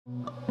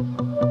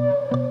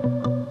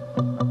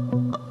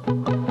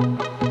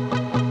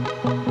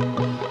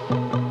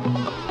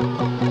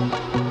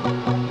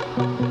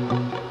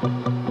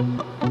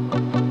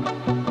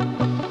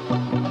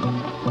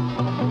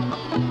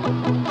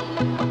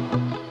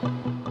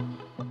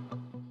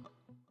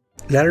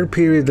Latter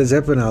period Led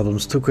Zeppelin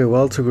albums took a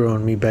while to grow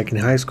on me back in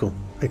high school,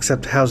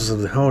 except Houses of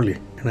the Holy,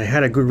 and I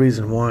had a good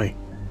reason why.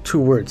 2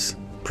 words: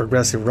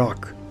 progressive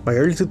rock. By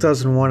early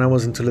 2001 I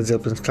was into Led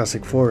Zeppelin's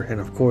Classic 4, and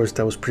of course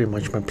that was pretty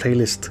much my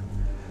playlist.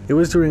 It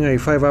was during a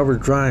 5-hour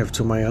drive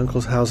to my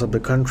uncle's house up the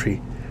country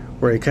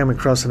where I came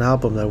across an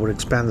album that would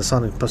expand the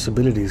sonic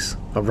possibilities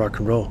of rock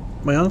and roll.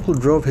 My uncle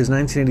drove his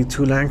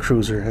 1982 Land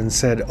Cruiser and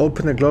said,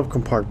 "Open the glove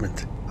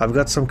compartment, I've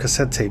got some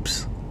cassette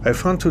tapes." I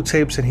found 2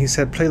 tapes and he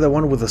said, "Play the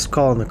one with the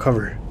skull on the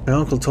cover." My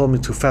uncle told me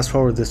to fast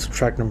forward this to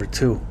track number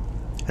 2.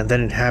 And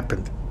then it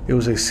happened. It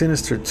was a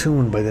sinister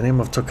tune by the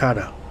name of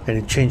Toccata, and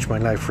it changed my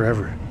life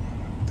forever.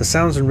 The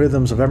sounds and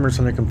rhythms of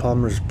Emerson, Lake and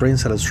Palmer's Brain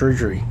Salad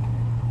Surgery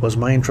was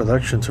my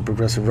introduction to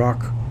progressive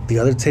rock. The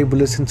other tape we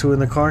listened to in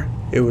the car?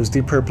 It was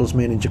Deep Purple's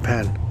Made in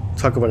Japan.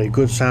 Talk about a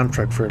good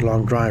soundtrack for a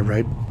long drive,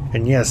 right?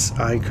 And yes,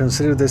 I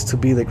consider this to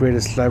be the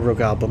greatest live rock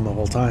album of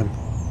all time.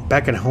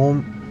 Back at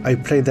home, I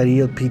played that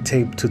ELP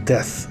tape to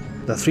death.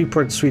 The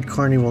 3-part suite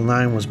Carnival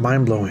 9 was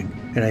mind-blowing,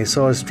 and I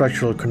saw a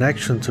structural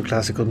connection to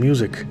classical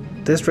music.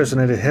 This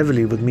resonated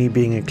heavily with me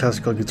being a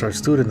classical guitar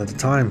student at the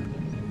time.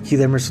 Keith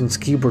Emerson's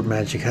keyboard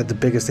magic had the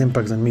biggest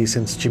impact on me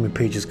since Jimmy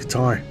Page's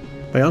guitar.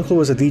 My uncle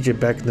was a DJ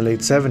back in the late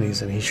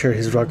 70s, and he shared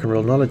his rock and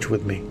roll knowledge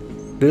with me.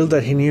 Little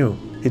that he knew,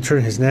 he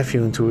turned his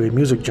nephew into a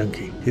music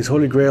junkie. His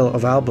holy grail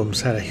of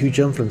albums had a huge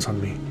influence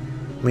on me.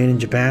 Made in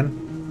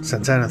Japan,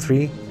 Santana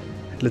 3,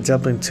 Led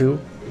Zeppelin II,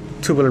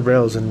 Tubular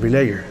Bells, and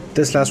Relayer.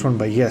 This last one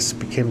by Yes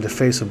became the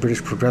face of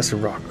British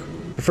progressive rock.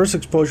 The first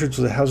exposure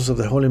to the Houses of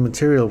the Holy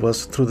material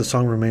was through the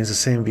song Remains the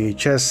Same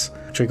VHS,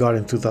 which I got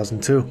in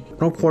 2002.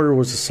 No Quarter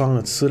was the song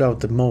that stood out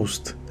the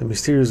most. The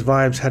mysterious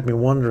vibes had me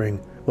wondering,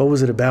 what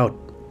was it about?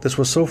 This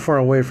was so far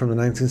away from the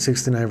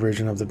 1969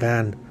 version of the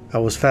band, I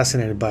was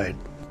fascinated by it.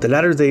 The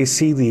Latter Day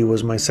CD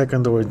was my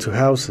second door into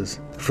Houses.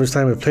 The first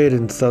time I played it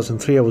in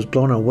 2003, I was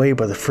blown away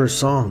by the first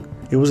song.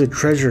 It was a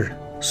treasure.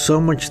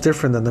 So much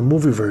different than the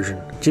movie version.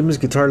 Jimmy's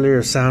guitar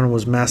layer sound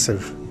was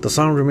massive. The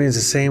song Remains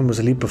the Same was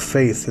a leap of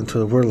faith into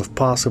the world of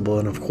possible,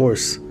 and of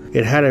course,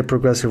 it had a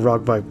progressive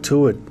rock vibe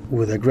to it,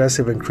 with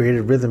aggressive and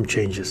creative rhythm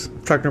changes.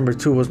 Track number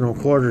 2 was No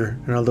Quarter,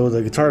 and although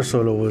the guitar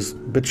solo was a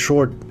bit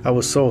short, I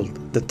was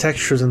sold. The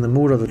textures and the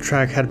mood of the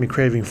track had me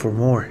craving for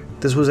more.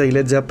 This was a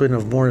Led Zeppelin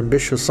of more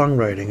ambitious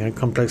songwriting and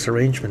complex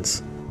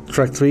arrangements.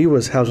 Track 3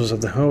 was Houses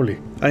of the Holy.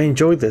 I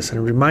enjoyed this and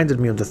it reminded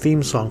me of the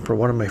theme song for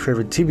one of my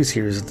favorite TV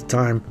series at the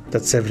time,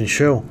 That 70s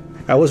Show.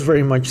 I was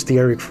very much the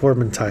Eric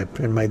Foreman type,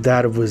 and my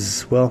dad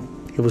was, well,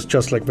 he was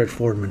just like Red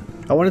Foreman.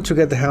 I wanted to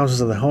get the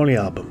Houses of the Holy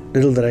album.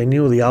 Little did I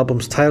knew the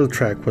album's title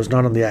track was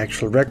not on the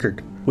actual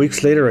record.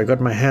 Weeks later I got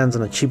my hands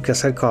on a cheap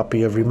cassette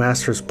copy of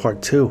Remasters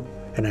Part 2,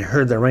 and I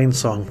heard the Rain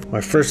song.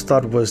 My first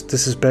thought was,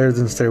 this is better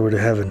than Stairway to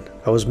Heaven.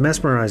 I was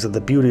mesmerized at the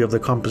beauty of the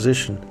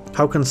composition.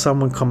 How can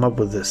someone come up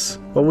with this?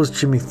 What was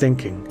Jimmy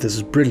thinking? This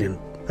is brilliant.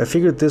 I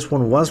figured this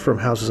one was from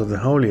Houses of the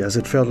Holy, as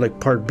it felt like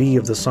part B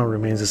of the song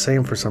Remains the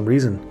Same for some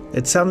reason.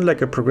 It sounded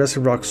like a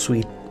progressive rock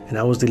suite, and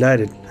I was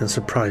delighted and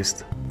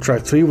surprised.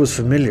 Track 3 was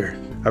familiar.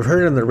 I've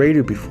heard it on the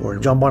radio before.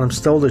 John Bonham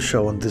stole the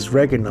show on this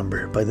reggae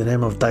number by the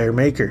name of Dire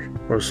Maker,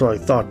 or so I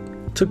thought.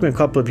 It took me a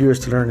couple of years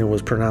to learn it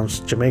was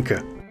pronounced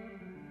Jamaica.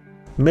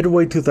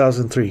 Midway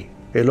 2003,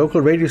 a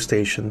local radio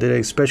station did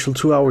a special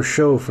 2-hour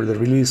show for the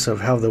release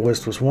of How the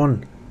West Was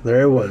Won.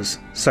 There it was,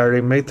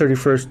 Saturday, May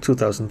 31st,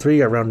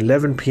 2003, around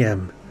 11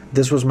 p.m.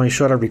 This was my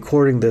shot at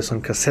recording this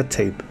on cassette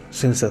tape,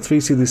 since the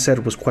 3-CD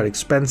set was quite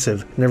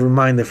expensive, never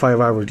mind the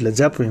 5-hour Led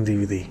Zeppelin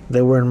DVD.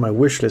 They were on my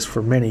wish list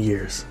for many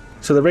years.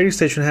 So the radio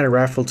station had a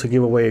raffle to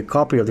give away a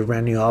copy of the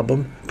brand new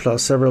album,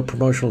 plus several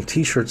promotional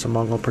t-shirts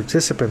among all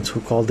participants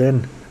who called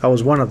in. I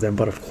was one of them,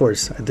 but of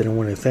course, I didn't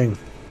win a thing.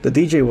 The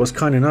DJ was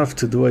kind enough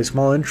to do a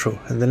small intro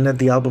and then let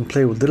the album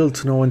play with little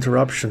to no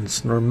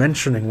interruptions, nor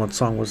mentioning what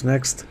song was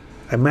next.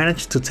 I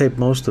managed to tape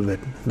most of it.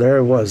 There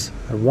I was,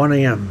 at 1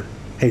 a.m.,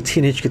 a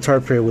teenage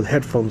guitar player with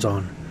headphones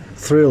on,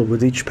 thrilled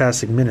with each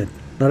passing minute,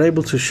 not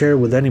able to share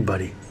with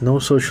anybody, no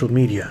social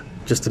media,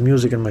 just the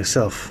music and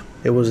myself.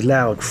 It was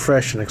loud,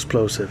 fresh, and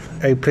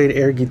explosive. I played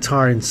air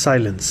guitar in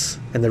silence,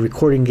 and the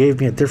recording gave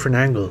me a different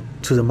angle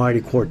to the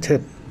mighty quartet.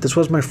 This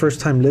was my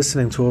first time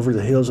listening to Over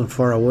the Hills and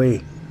Far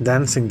Away,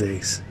 Dancing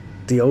Days,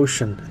 The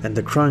Ocean, and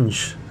The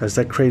Crunch as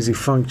that crazy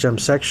funk jam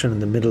section in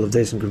the middle of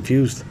Dazed and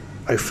Confused.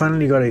 I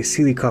finally got a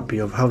CD copy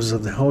of Houses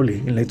of the Holy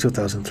in late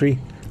 2003.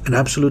 An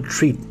absolute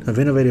treat of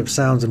innovative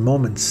sounds and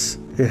moments.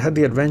 It had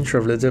the adventure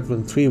of Led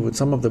Zeppelin III with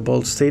some of the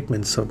bold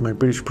statements of my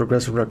British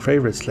progressive rock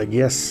favorites like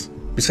Yes.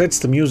 Besides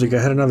the music,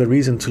 I had another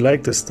reason to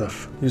like this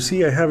stuff. You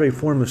see, I have a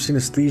form of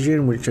synesthesia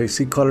in which I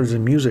see colors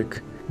in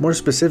music. More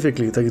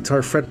specifically, the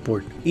guitar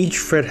fretboard. Each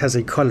fret has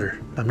a color.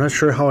 I'm not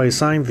sure how I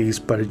assigned these,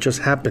 but it just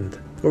happened.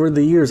 Over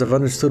the years, I've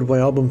understood why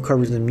album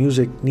covers and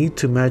music need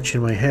to match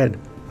in my head.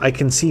 I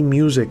can see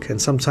music,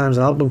 and sometimes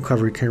an album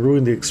cover can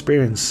ruin the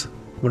experience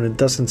when it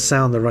doesn't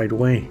sound the right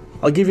way.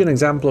 I'll give you an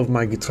example of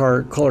my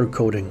guitar color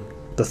coding.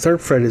 The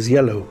 3rd fret is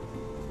yellow,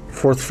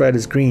 4th fret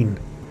is green,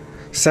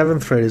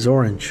 7th fret is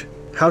orange.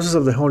 Houses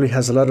of the Holy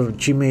has a lot of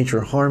G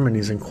major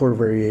harmonies and chord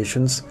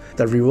variations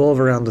that revolve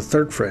around the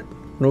 3rd fret.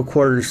 No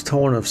quarters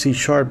tone of C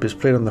sharp is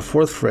played on the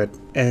 4th fret,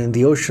 and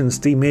the Ocean's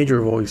D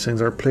major voicings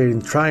are played in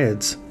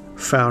triads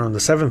found on the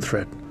 7th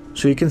fret.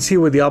 So you can see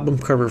where the album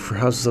cover for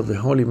Houses of the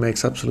Holy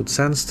makes absolute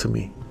sense to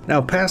me. Now,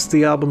 past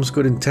the album's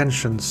good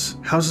intentions,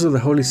 Houses of the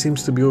Holy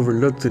seems to be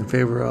overlooked in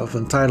favor of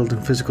Untitled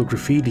and Physical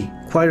Graffiti.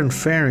 Quite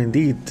unfair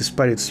indeed,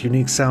 despite its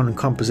unique sound and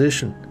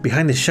composition.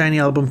 Behind the shiny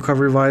album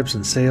cover vibes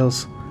and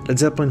sales, Led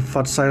Zeppelin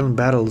fought silent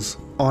battles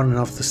on and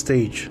off the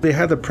stage. They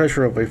had the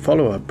pressure of a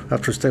follow-up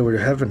after Stairway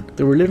To Heaven.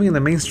 They were living in the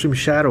mainstream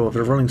shadow of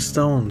the Rolling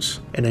Stones,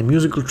 and a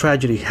musical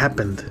tragedy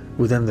happened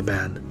within the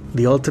band.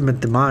 The ultimate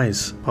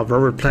demise of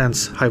Robert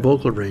Plant's high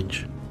vocal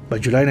range. By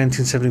July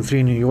 1973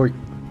 in New York,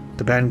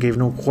 the band gave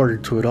no quarter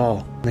to it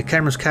all, and the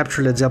cameras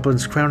captured Led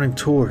Zeppelin's crowning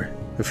tour,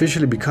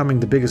 officially becoming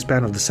the biggest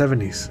band of the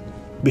 70s.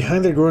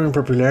 Behind their growing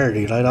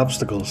popularity lied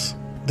obstacles,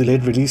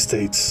 delayed release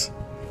dates,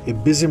 a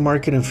busy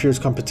market and fierce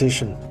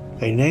competition,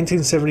 a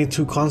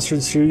 1972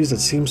 concert series that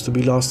seems to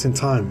be lost in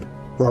time,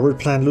 Robert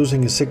Plant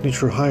losing his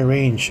signature high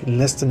range in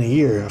less than a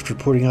year after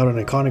putting out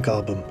an iconic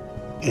album,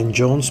 and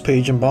Jones,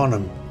 Page and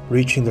Bonham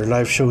reaching their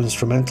live show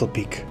instrumental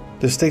peak.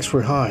 The stakes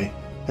were high,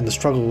 and the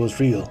struggle was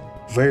real,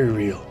 very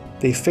real.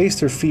 They faced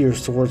their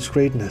fears towards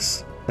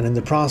greatness, and in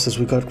the process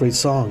we got great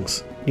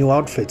songs, new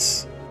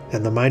outfits,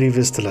 and the mighty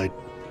Vistalite,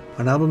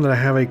 an album that I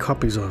have 8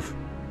 copies of,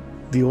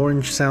 the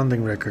orange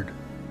sounding record.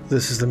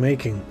 This is the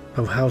making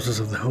of Houses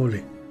of the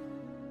Holy.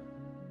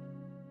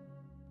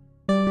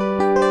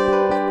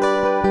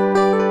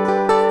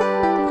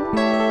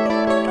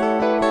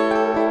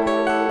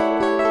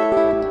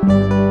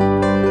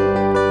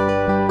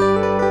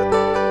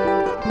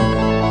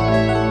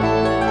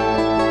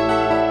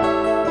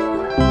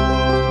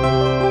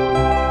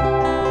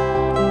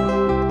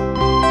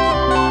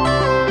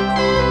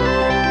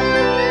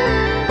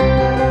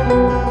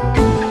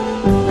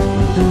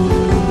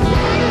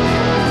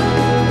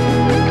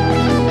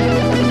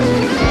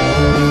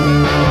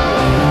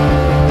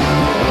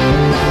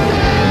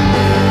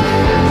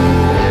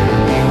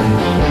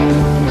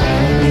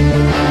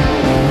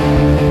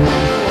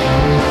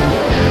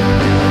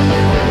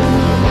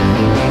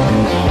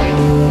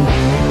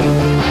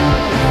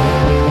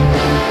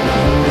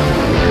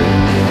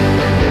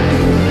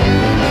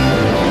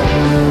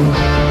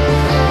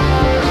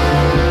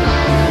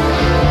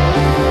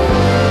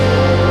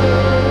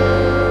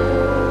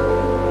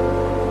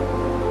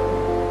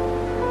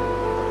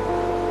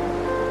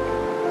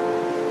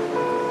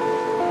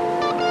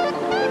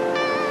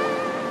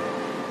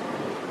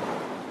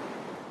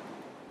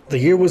 The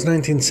year was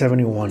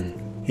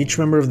 1971, each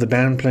member of the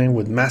band playing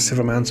with massive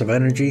amounts of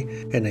energy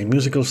and a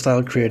musical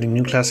style creating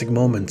new classic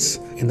moments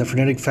in the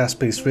frenetic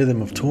fast-paced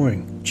rhythm of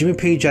touring. Jimmy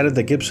Page added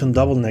the Gibson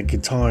double neck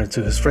guitar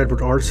to his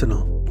fretboard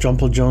arsenal. John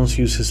Paul Jones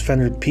used his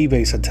Fender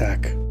P-Bass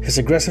attack. His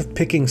aggressive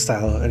picking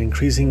style and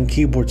increasing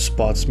keyboard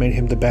spots made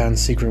him the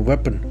band's secret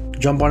weapon.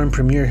 John Bonham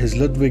premiered his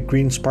Ludwig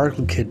Green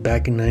Sparkle kit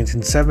back in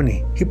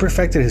 1970. He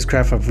perfected his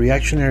craft of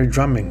reactionary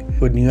drumming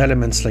with new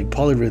elements like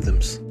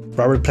polyrhythms.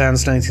 Robert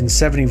Plant's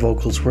 1970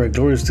 vocals were a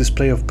glorious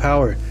display of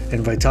power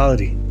and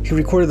vitality. He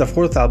recorded the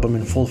 4th album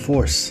in full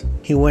force.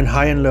 He went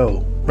high and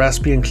low,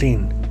 raspy and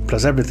clean,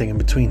 plus everything in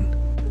between.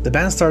 The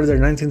band started their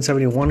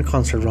 1971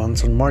 concert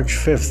runs on March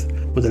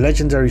 5th with a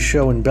legendary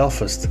show in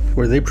Belfast,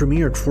 where they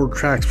premiered 4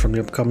 tracks from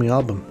the upcoming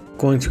album: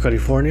 Going to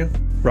California,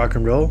 Rock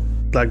and Roll,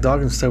 Black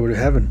Dog and Stairway to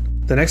Heaven.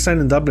 The next night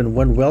in Dublin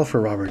went well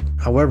for Robert.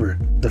 However,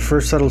 the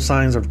first subtle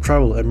signs of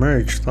trouble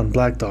emerged on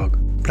Black Dog.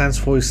 Plant's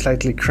voice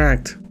slightly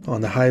cracked on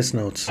the highest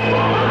notes.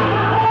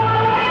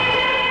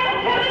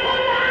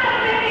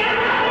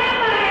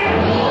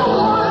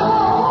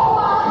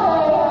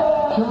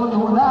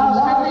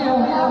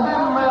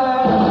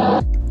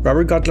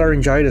 Robert got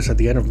laryngitis at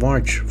the end of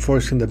March,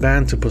 forcing the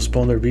band to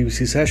postpone their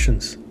BBC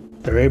sessions.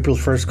 Their April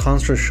 1st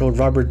concert showed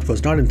Robert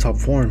was not in top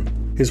form.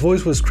 His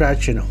voice was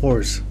scratchy and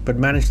hoarse, but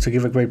managed to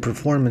give a great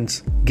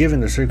performance given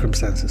the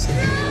circumstances.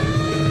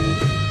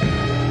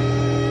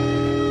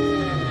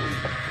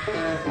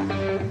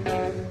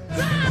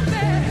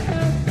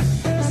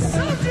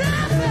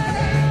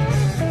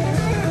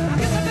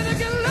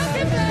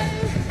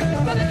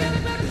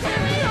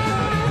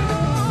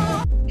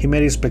 He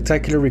made a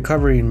spectacular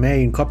recovery in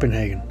May in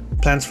Copenhagen.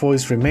 Plant's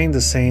voice remained the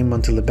same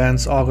until the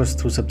band's August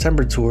through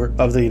September tour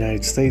of the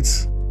United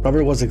States.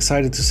 Robert was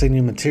excited to see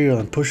new material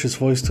and push his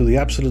voice to the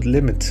absolute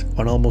limit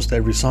on almost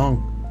every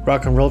song.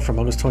 Rock and Roll from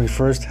August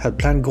 21st had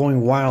Plant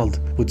going wild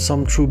with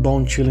some true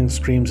bone-chilling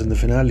screams in the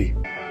finale.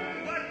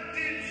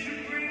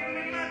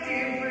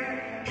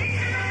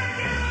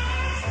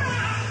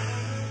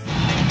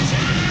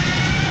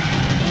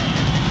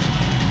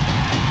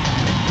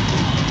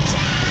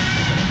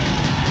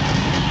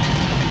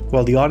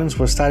 While the audience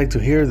was ecstatic to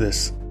hear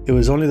this, it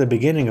was only the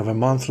beginning of a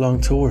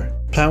month-long tour.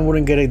 Plant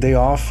wouldn't get a day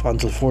off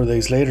until 4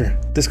 days later.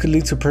 This could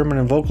lead to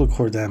permanent vocal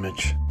cord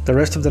damage. The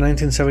rest of the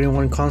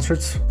 1971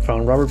 concerts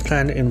found Robert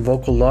Plant in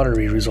vocal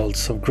lottery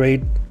results of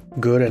great,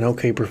 good, and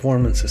okay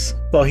performances.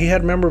 While he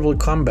had memorable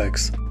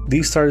comebacks,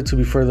 these started to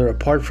be further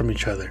apart from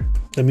each other.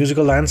 The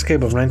musical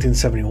landscape of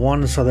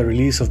 1971 saw the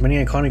release of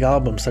many iconic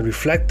albums that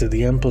reflected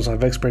the impulse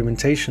of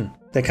experimentation.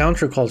 The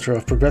counterculture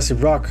of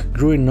progressive rock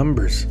grew in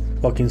numbers,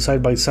 walking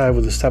side by side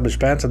with established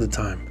bands at the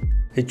time.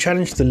 It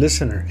challenged the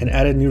listener and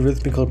added new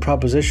rhythmical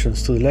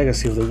propositions to the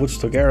legacy of the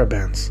Woodstock era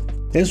bands.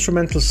 The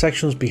instrumental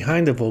sections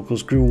behind the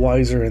vocals grew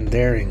wiser and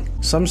daring.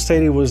 Some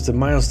stated it was the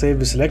Miles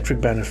Davis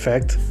electric band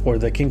effect or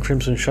the King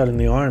Crimson shot in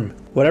the arm.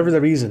 Whatever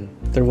the reason,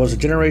 there was a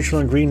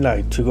generational green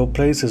light to go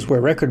places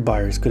where record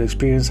buyers could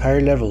experience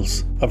higher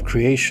levels of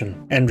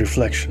creation and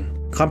reflection.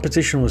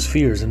 Competition was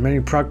fierce and many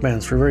prog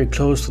bands were very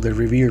close to their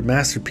revered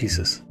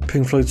masterpieces.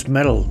 Pink Floyd's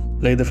Metal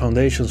laid the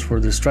foundations for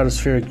the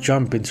stratospheric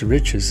jump into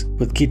riches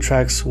with key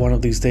tracks One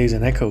of These Days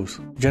and Echoes.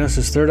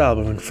 Genesis' third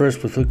album and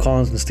first with Phil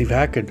Collins and Steve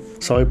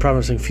Hackett saw a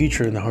promising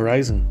future in the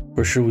horizon,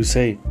 or should we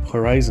say,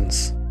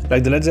 horizons.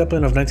 Like the Led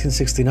Zeppelin of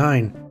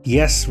 1969,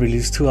 Yes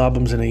released 2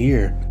 albums in a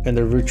year, and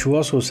their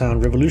virtuoso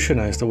sound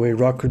revolutionized the way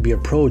rock could be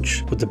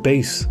approached with the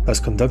bass as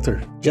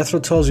conductor. Jethro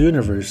Tull's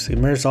Universe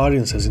immersed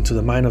audiences into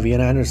the mind of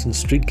Ian Anderson's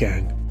Street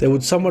Gang. They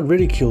would somewhat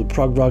ridicule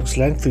prog rock's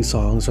lengthy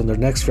songs on their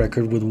next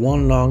record with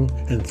one long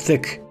and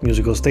thick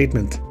musical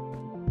statement.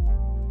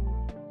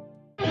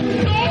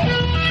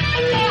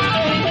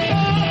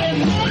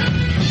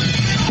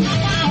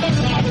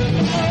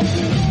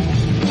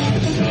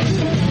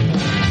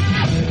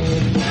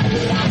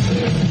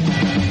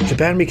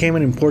 Japan became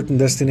an important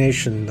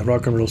destination in the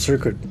rock and roll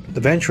circuit. The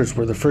Ventures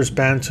were the first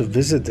band to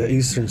visit the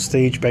eastern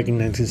stage back in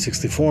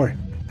 1964.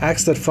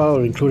 Acts that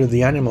followed included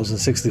the Animals in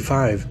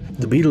 65,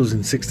 the Beatles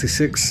in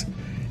 66,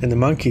 and the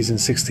Monkees in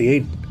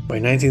 68. By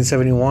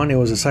 1971 it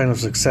was a sign of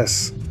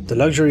success, the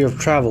luxury of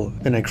travel,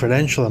 and a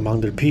credential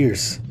among their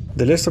peers.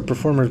 The list of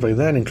performers by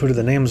then included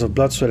the names of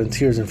Blood, Sweat and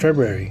Tears in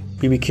February,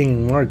 B.B. King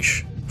in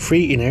March,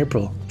 Free in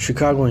April,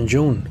 Chicago in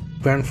June,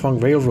 Grand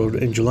Funk Railroad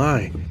in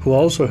July, who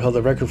also held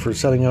the record for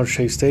selling out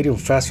Shea Stadium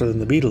faster than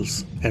the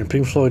Beatles, and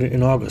Pink Floyd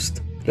in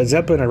August. Led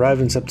Zeppelin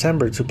arrived in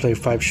September to play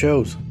 5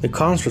 shows. The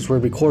concerts were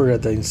recorded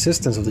at the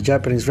insistence of the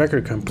Japanese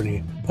record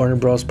company, Warner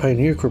Bros.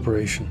 Pioneer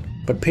Corporation,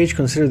 but Page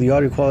considered the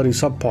audio quality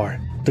subpar.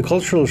 The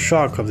cultural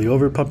shock of the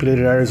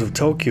overpopulated areas of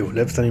Tokyo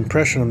left an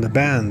impression on the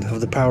band of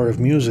the power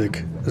of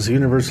music as a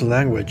universal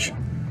language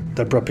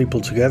that brought people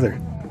together.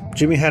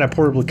 Jimmy had a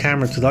portable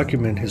camera to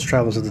document his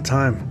travels at the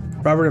time.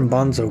 Robert and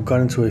Bonzo got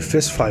into a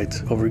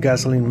fistfight over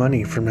gasoline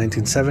money from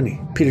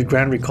 1970. Peter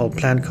Grant recalled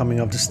Plant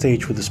coming off the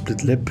stage with a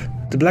split lip.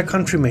 The Black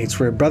Country Mates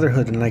were a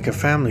brotherhood and like a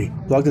family,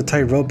 walked the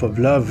tightrope of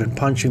love and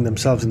punching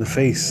themselves in the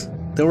face.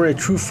 They were a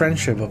true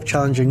friendship of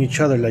challenging each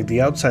other like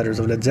the outsiders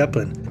of Led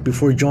Zeppelin,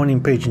 before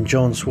joining Page and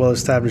Jones'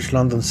 well-established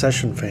London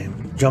session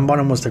fame. John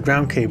Bonham was the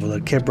ground cable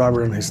that kept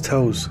Robert on his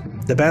toes.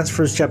 The band's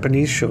first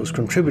Japanese shows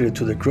contributed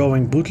to the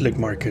growing bootleg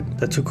market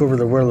that took over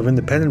the world of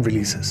independent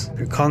releases.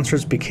 Their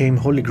concerts became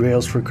holy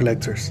grails for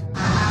collectors.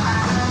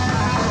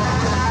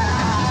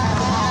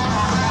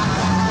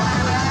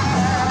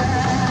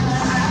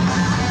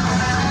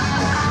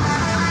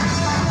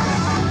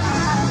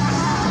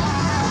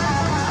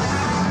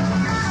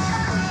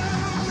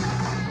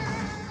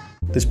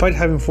 Despite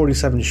having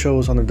 47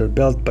 shows under their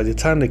belt by the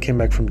time they came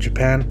back from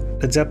Japan,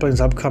 Led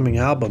Zeppelin's upcoming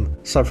album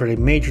suffered a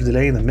major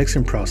delay in the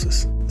mixing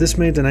process. This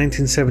made the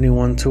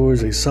 1971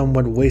 tours a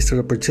somewhat wasted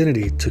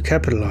opportunity to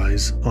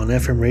capitalize on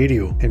FM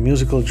radio and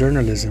musical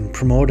journalism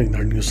promoting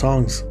their new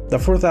songs. The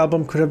 4th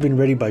album could have been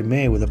ready by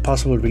May with a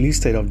possible release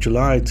date of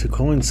July to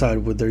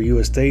coincide with their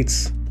US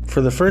dates.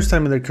 For the first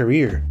time in their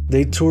career,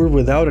 they toured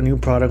without a new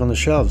product on the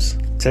shelves.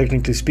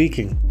 Technically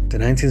speaking, the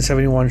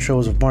 1971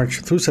 shows of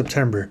March through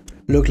September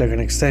looked like an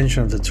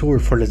extension of the tour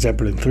for Led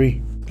Zeppelin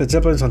III. Led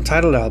Zeppelin's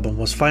untitled album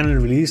was finally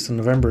released on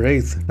November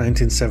 8,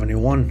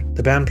 1971.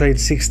 The band played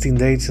 16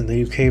 dates in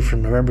the UK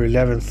from November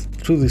 11th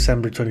through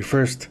December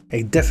 21st.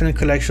 A definite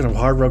collection of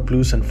hard rock,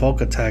 blues and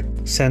folk attack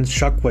sent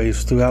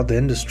shockwaves throughout the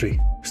industry.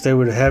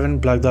 Stairway to Heaven,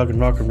 Black Dog and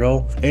Rock and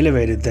Roll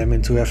elevated them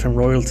into FM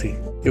royalty.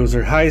 It was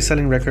their highest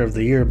selling record of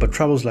the year, but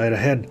troubles lied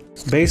ahead.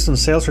 Based on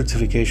sales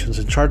certifications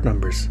and chart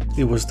numbers,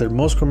 it was their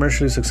most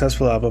commercially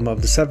successful album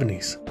of the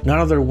 70s.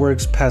 None of their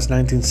works past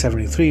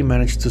 1973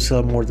 managed to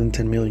sell more than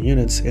 10 million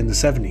units in the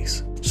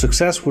 70s.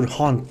 Success would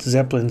haunt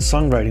Zeppelin's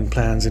songwriting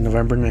plans in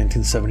November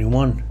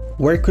 1971.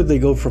 Where could they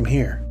go from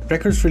here?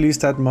 Records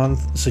released that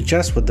month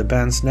suggest what the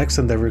band's next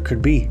endeavor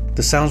could be.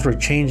 The sounds were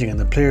changing and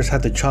the players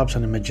had the chops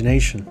and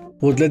imagination.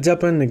 Would Led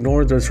Zeppelin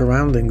ignore their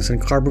surroundings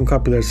and carbon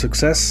copy their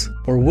success?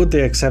 Or would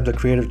they accept the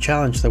creative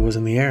challenge that was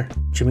in the air?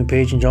 Jimmy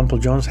Page and John Paul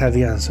Jones had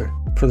the answer.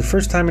 For the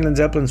first time in Led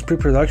Zeppelin's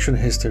pre-production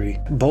history,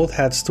 both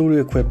had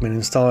studio equipment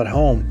installed at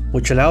home,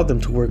 which allowed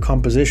them to work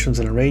compositions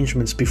and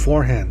arrangements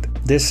beforehand.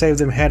 This saved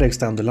them headaches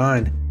down the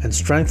line and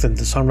strengthened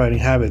the songwriting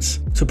habits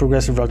to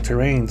progressive rock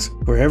terrains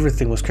where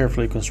everything was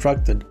carefully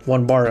constructed,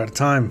 one bar at a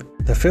time.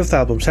 The fifth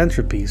album,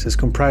 Centerpiece, is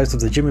comprised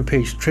of the Jimmy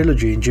Page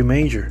trilogy in G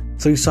major,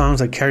 3 songs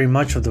that carry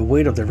much of the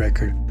weight of the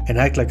record and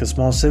act like a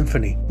small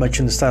symphony, much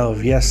in the style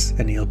of Yes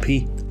and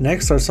ELP.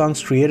 Next are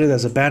songs created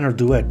as a band or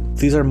duet.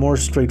 These are more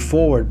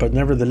straightforward, but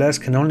nevertheless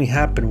can only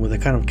happen with the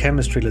kind of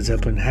chemistry Led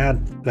Zeppelin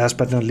had. Last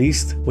but not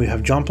least, we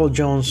have John Paul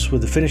Jones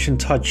with the finishing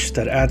touch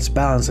that adds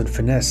balance and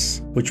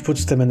finesse, which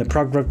puts them in the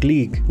prog rock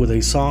league with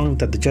a song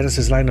that the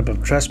Genesis lineup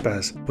of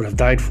Trespass would have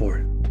died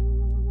for.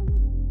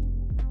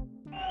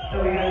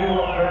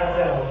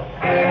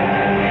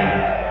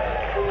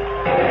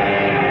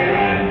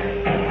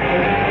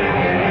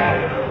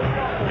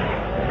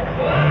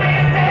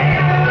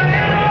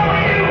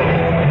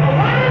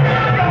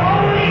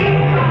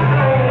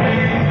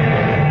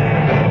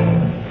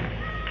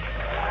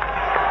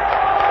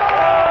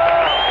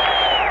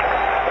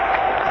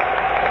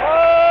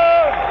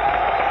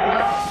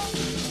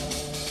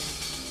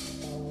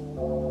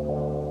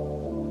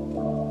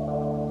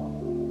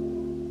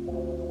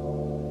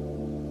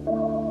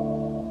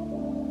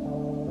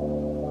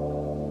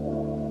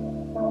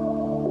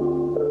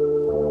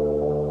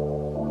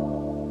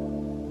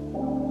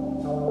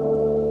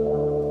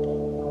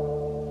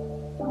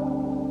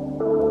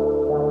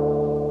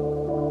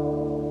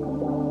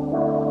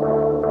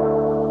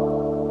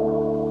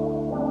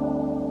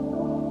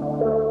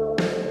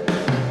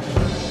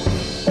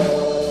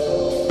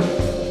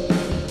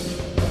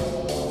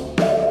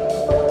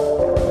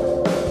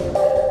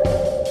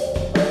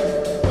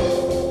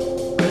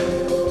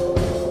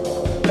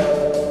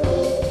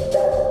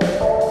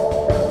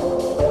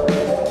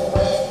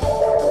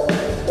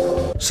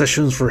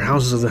 Sessions for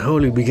Houses of the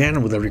Holy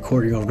began with a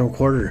recording of No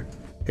Quarter.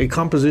 A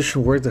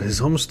composition worked at his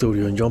home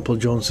studio in John Paul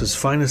Jones'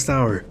 finest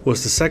hour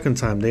was the second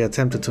time they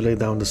attempted to lay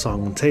down the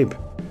song on tape.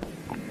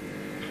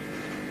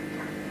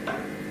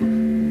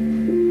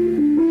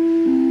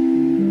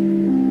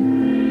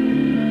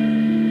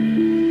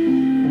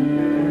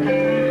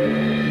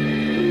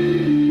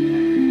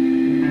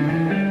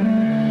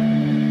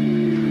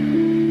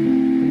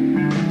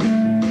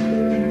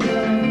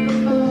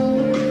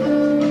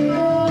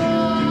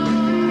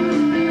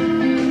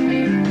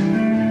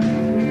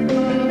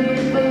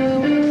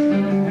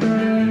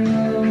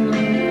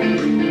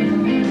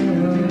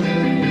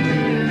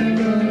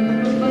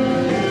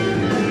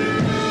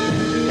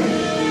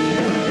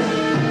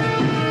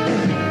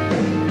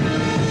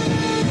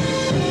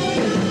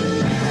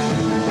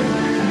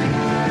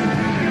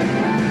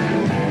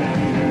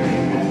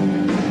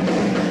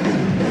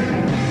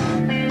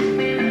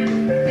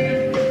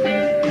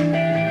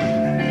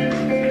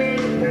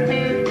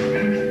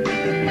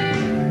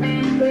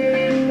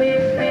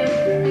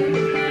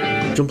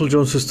 John Paul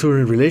Jones'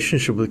 touring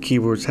relationship with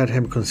keyboards had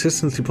him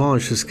consistently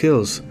polish his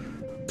skills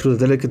through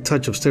the delicate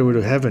touch of Stairway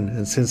to Heaven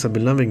and Since I've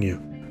Been Loving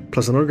You,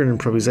 plus an organ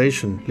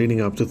improvisation leading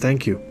up to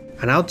Thank You.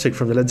 An outtake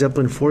from the Led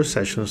Zeppelin IV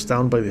sessions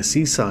Down by the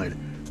Seaside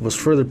was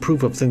further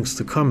proof of things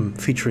to come,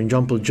 featuring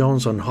John Paul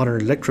Jones on Hodder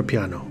electro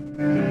piano.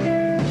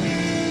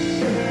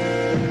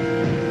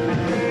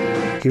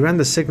 He ran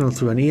the signal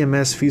through an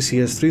EMS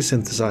VCS3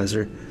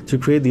 synthesizer to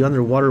create the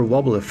underwater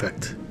wobble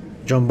effect.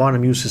 John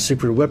Bonham used his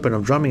secret weapon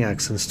of drumming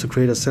accents to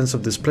create a sense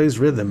of displaced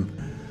rhythm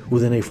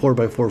within a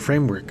 4x4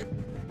 framework.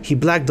 He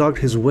black-dogged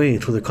his way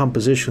through the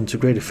composition to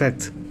great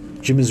effect.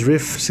 Jimmy's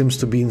riff seems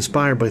to be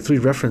inspired by 3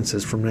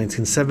 references from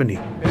 1970.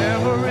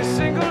 Every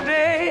single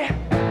day,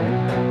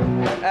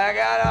 I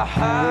got a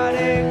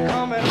heartache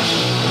coming.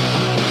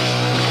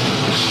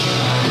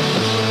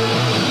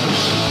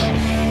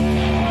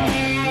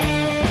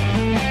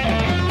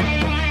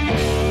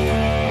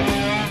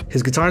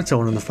 His guitar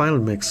tone in the final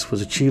mix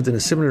was achieved in a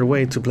similar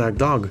way to Black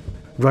Dog,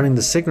 running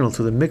the signal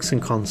through the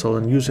mixing console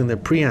and using the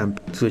preamp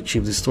to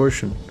achieve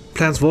distortion.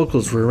 Plant's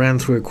vocals were ran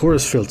through a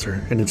chorus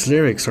filter, and its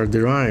lyrics are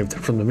derived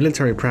from the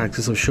military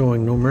practice of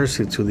showing no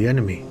mercy to the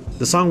enemy.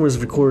 The song was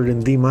recorded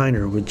in D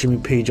minor, with Jimmy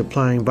Page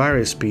applying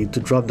vari speed to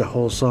drop the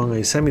whole song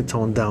a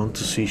semitone down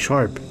to C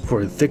sharp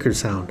for a thicker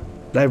sound.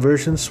 Live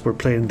versions were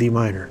played in D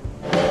minor.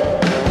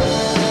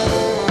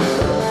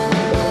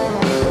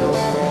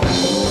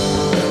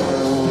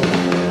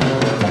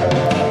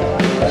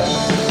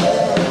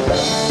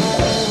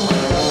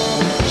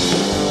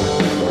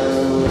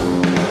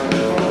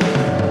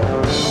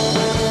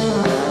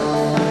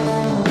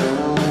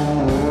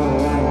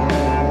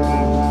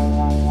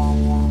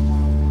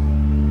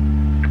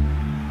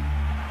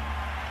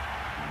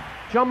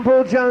 John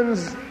Paul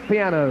Jones,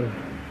 piano.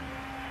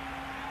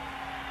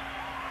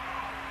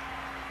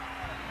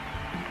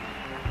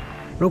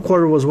 No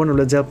Quarter was one of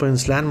Led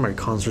Zeppelin's landmark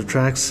concert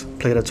tracks,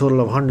 played a total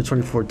of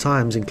 124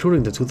 times,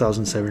 including the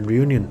 2007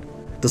 reunion.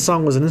 The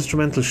song was an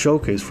instrumental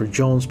showcase for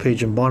Jones,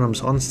 Page and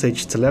Bonham's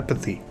onstage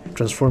telepathy,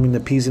 transforming the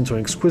piece into an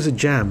exquisite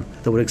jam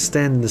that would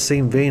extend in the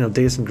same vein of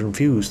Dazed and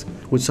Confused,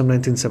 with some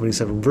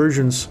 1977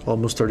 versions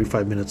almost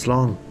 35 minutes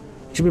long.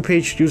 Jimmy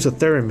Page used a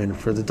theremin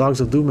for the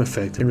Dogs of Doom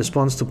effect in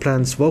response to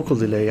Plant's vocal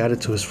delay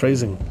added to his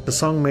phrasing. The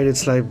song made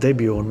its live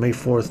debut on May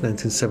 4th,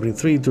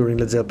 1973 during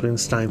Led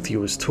Zeppelin's 9th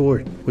US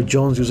tour, with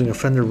Jones using a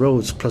Fender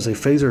Rhodes plus a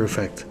phaser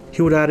effect.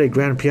 He would add a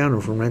grand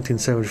piano from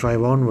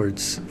 1975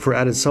 onwards for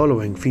added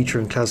soloing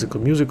featuring classical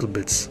musical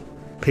bits.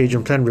 Page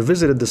and Plant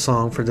revisited the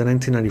song for the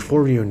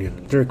 1994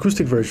 reunion. Their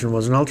acoustic version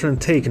was an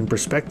alternate take and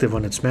perspective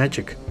on its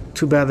magic.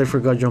 Too bad they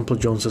forgot John Paul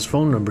Jones's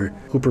phone number,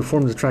 who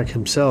performed the track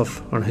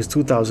himself on his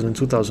 2000 and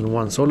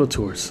 2001 solo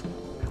tours.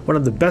 One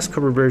of the best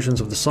cover versions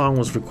of the song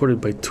was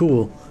recorded by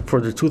Tool for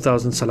their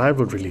 2000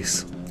 Saliva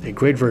release. A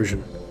great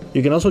version.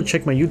 You can also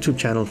check my YouTube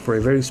channel for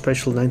a very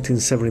special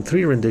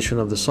 1973 rendition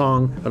of the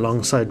song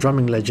alongside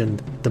drumming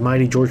legend the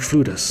mighty George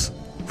Flutas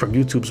from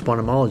YouTube's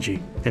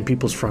Bonhomology and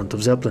People's Front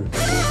of Zeppelin.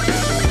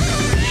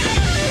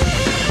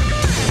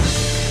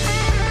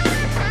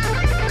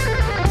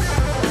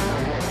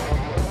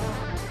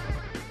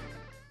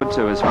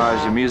 To as far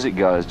as your music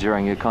goes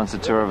during your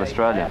concert tour of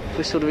Australia?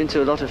 We're sort of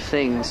into a lot of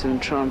things and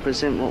try and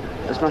present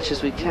as much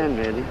as we can,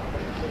 really.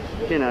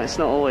 You know, it's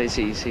not always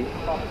easy,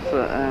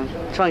 but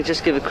try and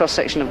just give a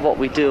cross-section of what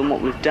we do and what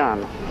we've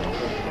done.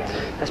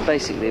 That's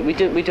basically, we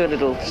do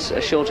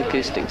a short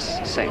acoustics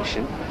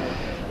section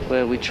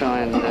where we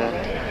try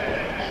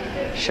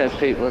and show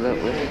people that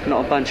we're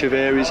not a bunch of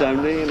Aries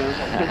only, you know.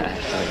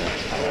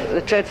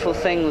 The dreadful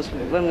thing was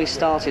when we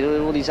started,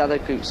 all these other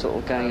groups sort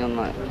of going on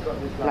like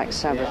Black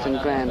Sabbath and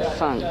Grand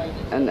Funk,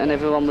 and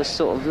everyone was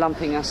sort of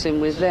lumping us in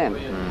with them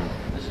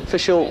for a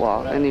short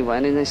while anyway,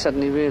 and then they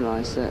suddenly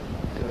realised that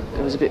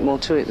there was a bit more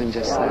to it than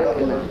just that,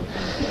 you know.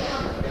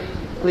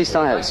 At least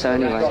I hope so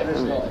anyway.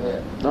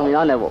 I mean,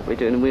 I know what we're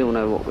doing and we all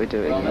know what we're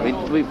doing.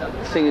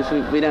 The thing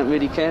is we don't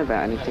really care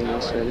about anything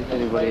else really,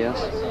 anybody else.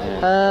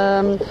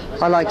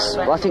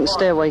 I think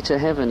Stairway to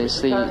Heaven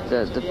is the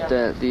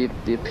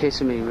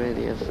epitome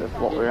really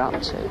of what we're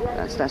up to.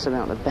 That's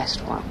about the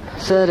best one.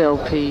 Third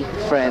LP,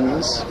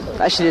 Friends.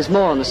 Actually there's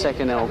more on the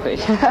second LP.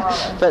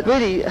 But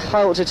really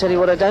I ought to tell you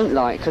what I don't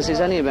like, because there's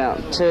only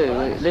about two.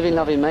 Living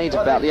Loving Maid's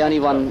about the only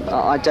one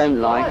I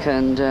don't like,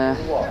 and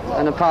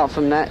apart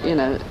from that, you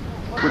know.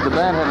 With the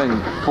band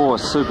having 4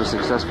 super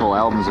successful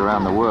albums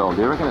around the world,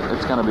 do you reckon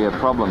it's going to be a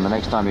problem the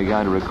next time you're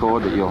going to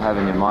record, that you'll have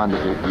in your mind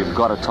that you've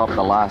got to top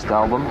the last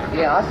album?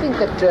 Yeah, I think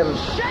that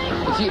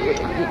if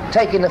you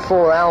take in the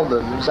 4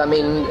 albums, I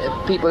mean,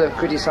 people have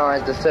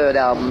criticised the third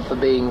album for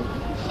being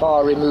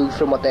far removed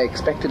from what they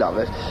expected of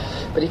it.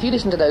 But if you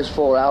listen to those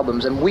 4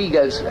 albums, and we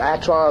go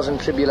our trials and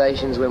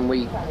tribulations when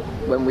we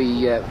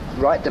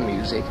write the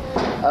music,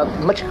 are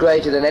much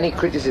greater than any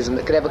criticism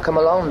that could ever come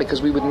along,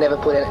 because we would never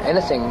put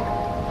anything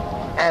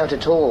out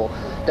at all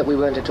that we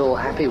weren't at all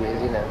happy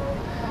with, you know.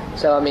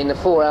 So I mean, the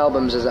 4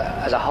 albums as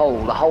a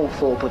whole, the whole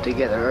 4 put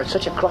together, are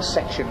such a cross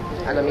section.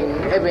 And I mean,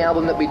 every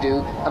album that we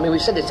do, I mean,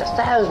 we've said this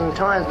 1,000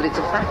 times, but it's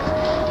a fact,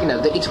 you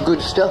know, that it's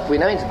good stuff. We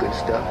know it's good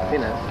stuff, you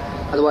know.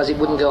 Otherwise it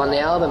wouldn't go on the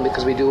album,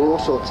 because we do all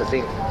sorts of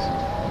things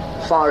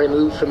far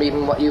removed from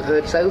even what you've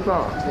heard so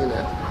far, you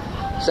know.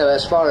 So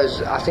as far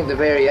as, I think the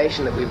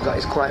variation that we've got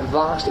is quite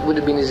vast. It would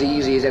have been as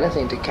easy as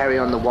anything to carry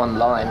on the one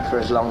line for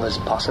as long as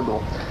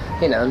possible,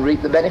 you know, and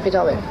reap the benefit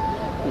of it.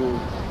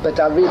 But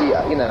I really,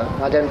 you know,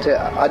 I don't,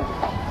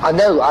 I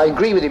know, I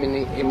agree with him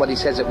in what he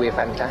says, that we're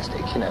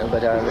fantastic, you know,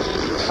 but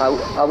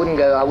I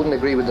wouldn't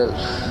agree with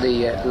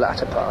the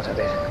latter part of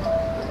it.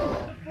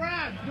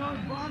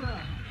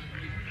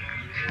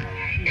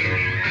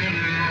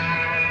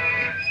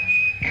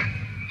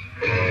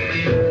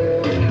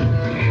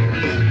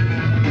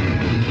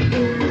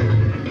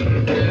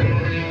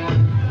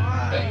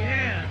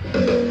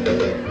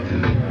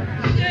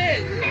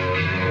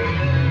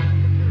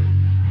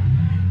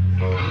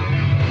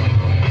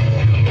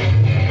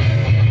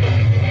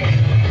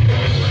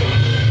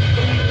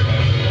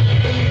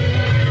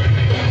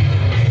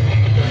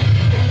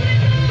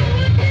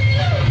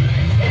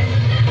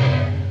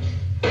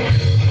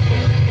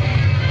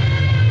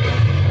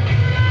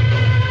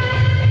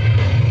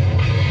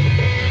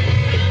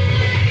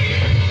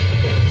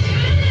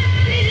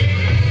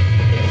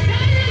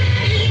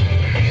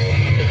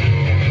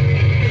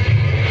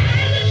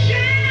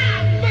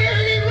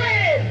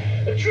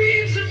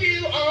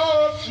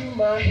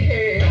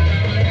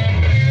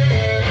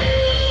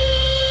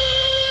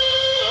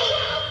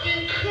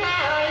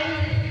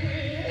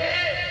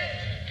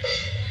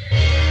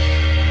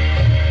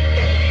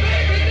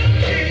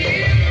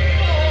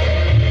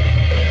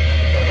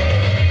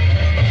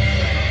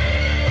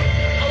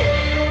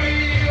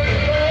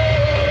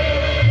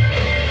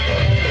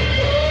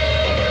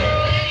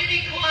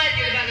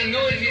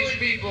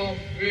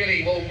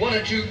 One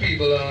or two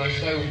people are,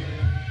 so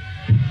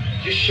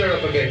just shut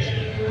up a bit.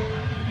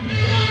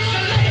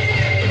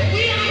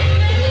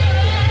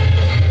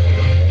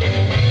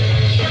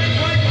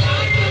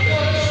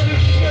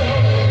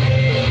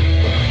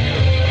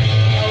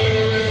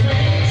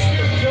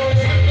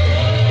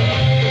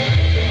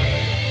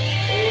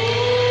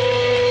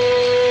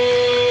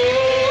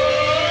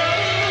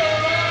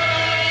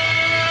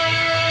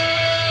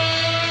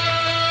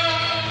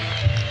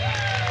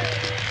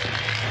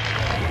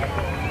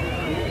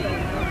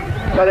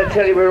 But I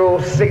tell you, we're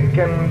all sick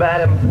and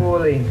bad and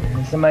poorly.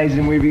 It's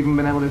amazing we've even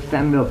been able to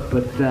stand up,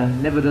 but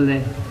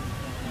nevertheless,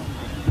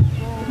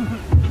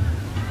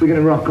 we're going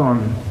to rock on.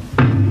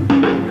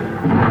 Turn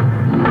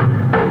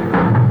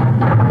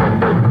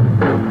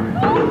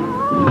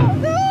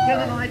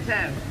the lights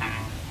out.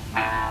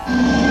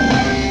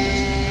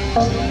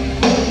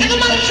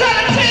 Anybody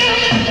trying to tell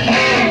me?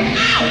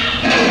 Ow!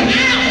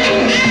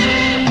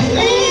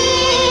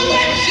 Ooh,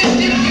 that's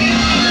just it.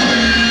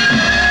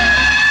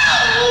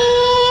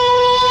 Ooh,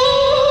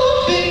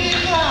 big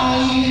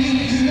crying.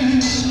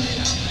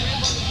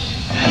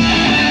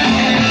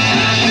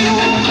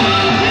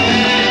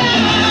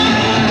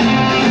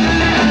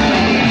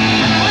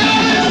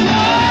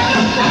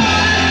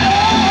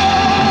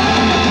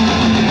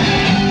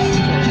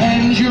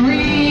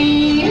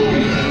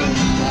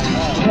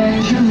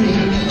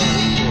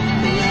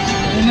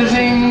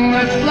 Living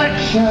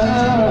reflection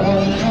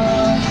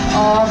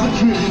of a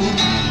dream.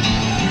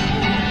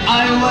 I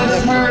was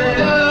her,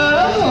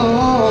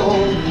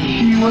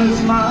 she was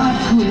my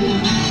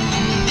queen,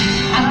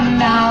 and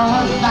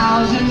now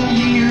 1,000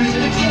 years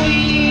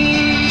between.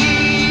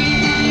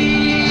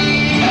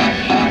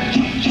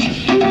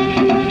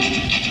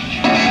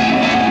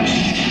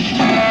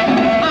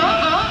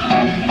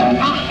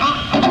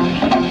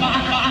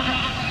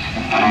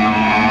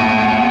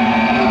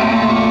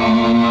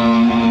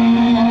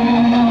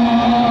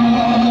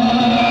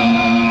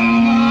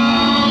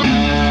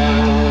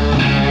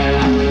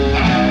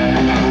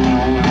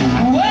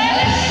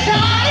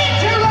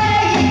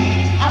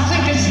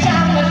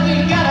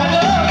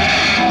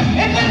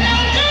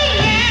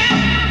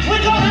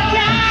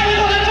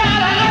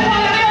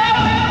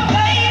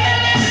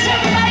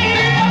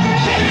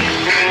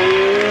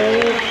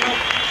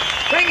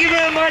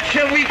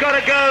 And we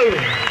gotta go.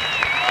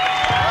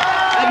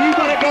 And you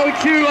gotta go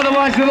too,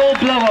 otherwise we'll all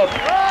blow up.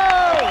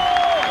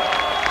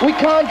 We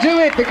can't do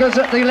it because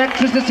the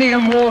electricity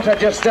and water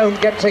just don't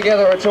get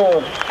together at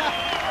all.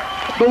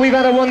 But we've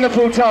had a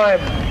wonderful time.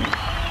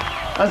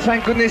 And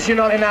thank goodness you're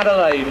not in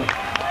Adelaide.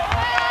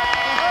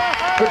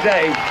 Good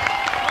day.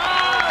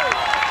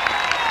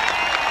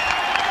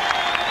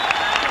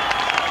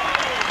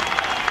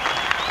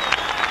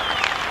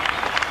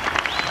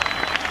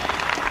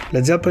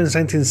 Led Zeppelin's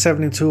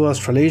 1972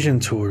 Australasian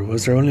tour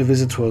was their only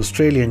visit to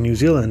Australia and New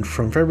Zealand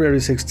from February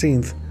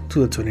 16th to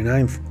the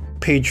 29th.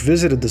 Page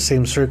visited the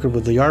same circuit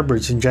with the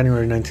Yardbirds in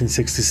January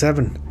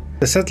 1967.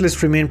 The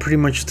setlist remained pretty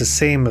much the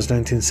same as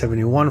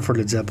 1971 for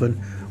Led Zeppelin,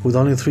 with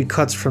only 3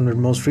 cuts from their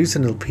most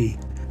recent LP,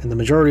 and the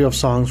majority of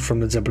songs from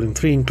Led Zeppelin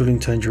III, including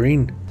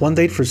Tangerine. One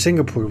date for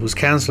Singapore was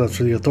cancelled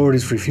after the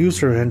authorities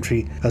refused their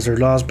entry as their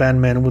lost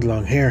bandmen with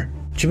long hair.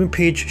 Jimmy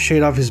Page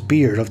shaved off his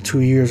beard of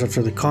 2 years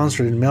after the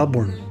concert in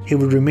Melbourne. He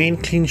would remain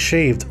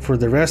clean-shaved for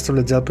the rest of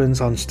Led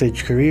Zeppelin's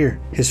on-stage career.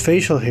 His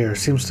facial hair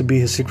seems to be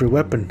his secret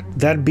weapon.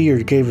 That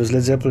beard gave us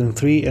Led Zeppelin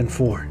III and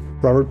IV.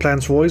 Robert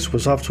Plant's voice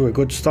was off to a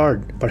good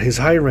start, but his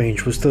high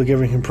range was still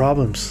giving him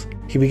problems.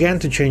 He began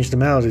to change the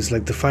melodies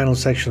like the final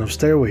section of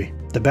Stairway.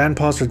 The band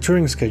paused their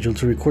touring schedule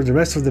to record the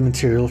rest of the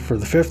material for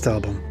the 5th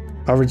album.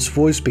 Robert's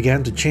voice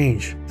began to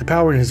change. The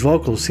power in his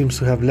vocals seems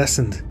to have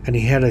lessened, and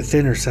he had a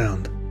thinner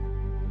sound.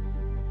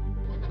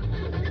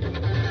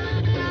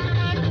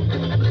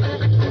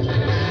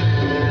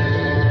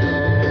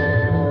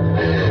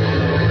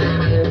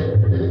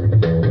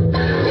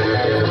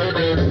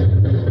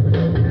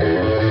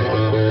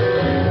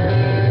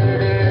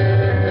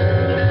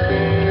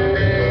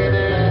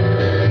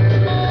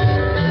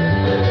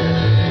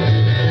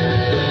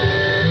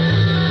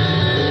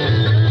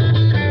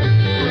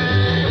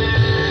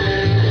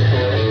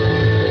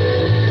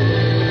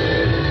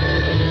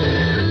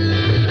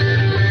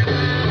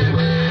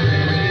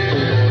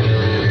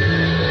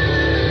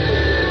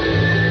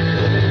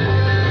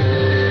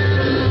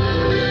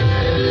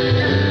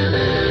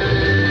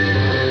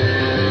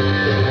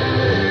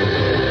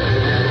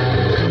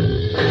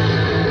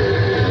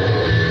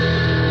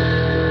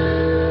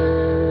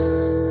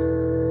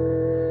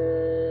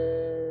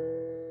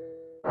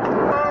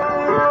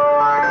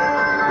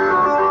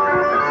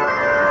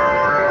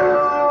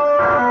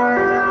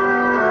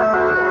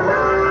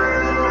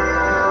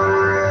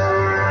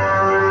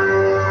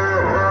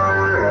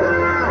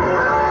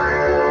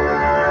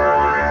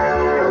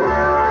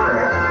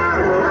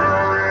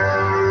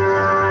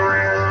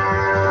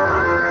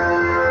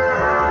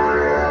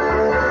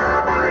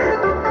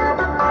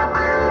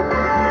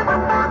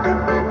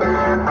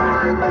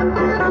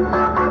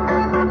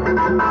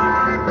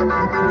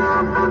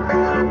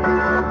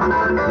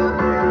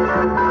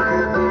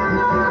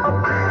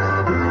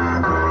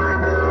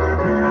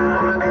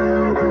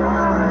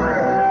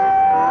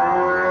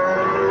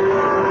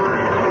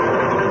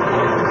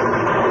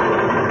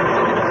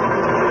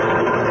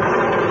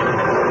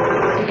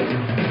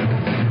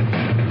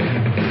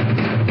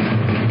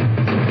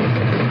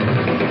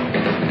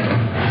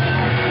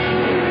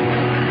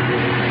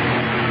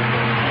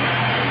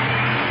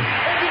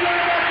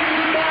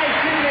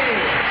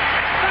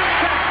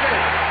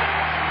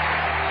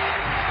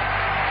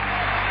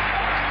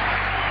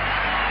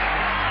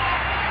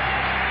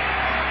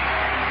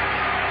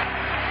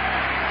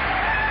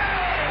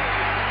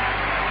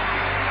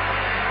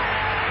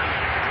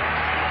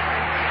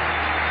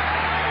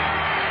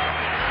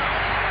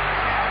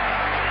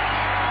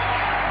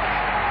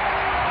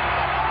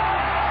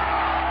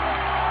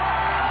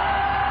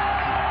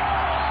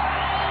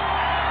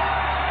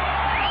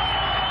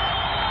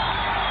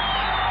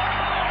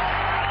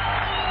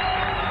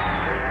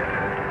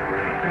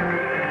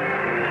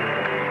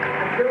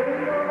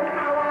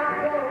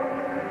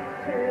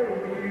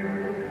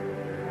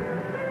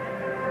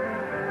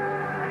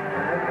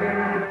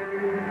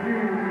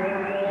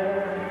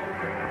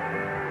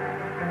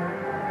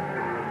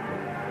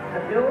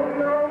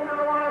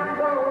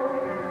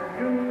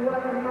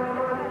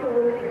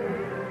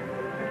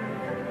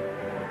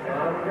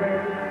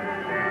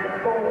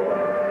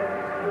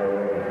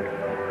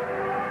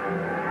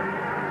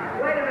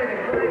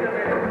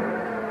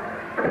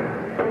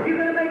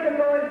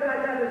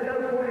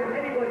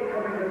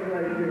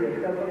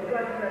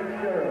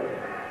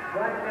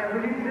 Right now,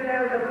 will you sit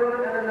out the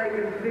front and then they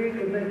can speak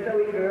because they're so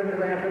eager and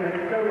they have to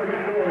make so much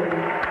story.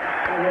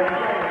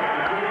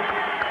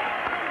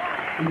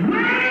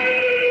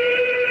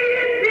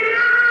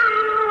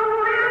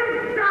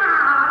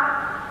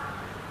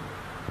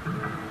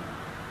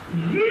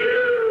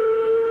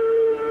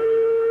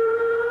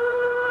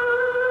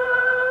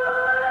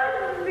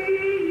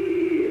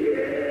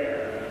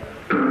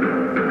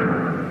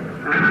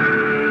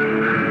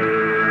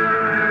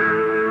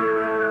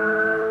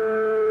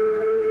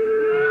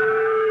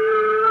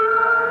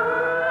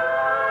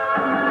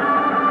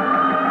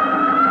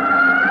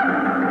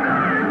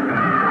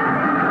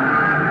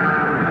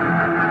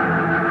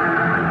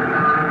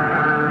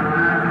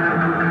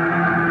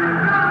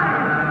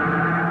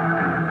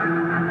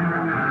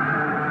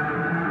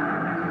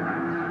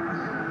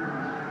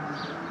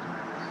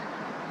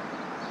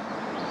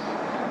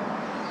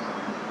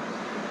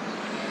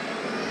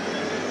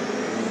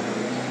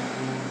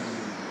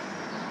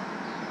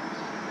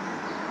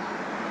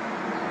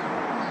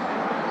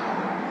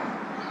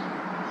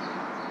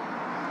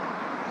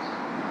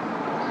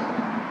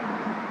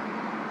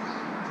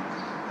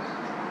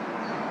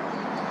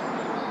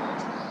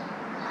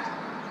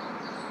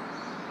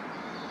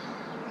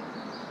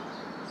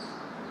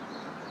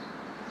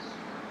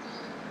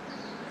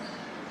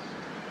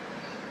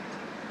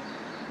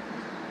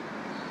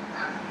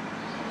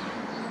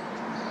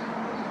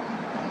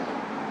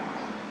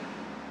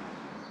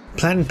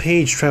 Plant and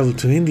Page travelled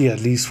to India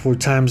at least 4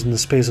 times in the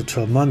space of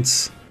 12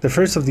 months. The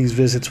first of these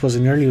visits was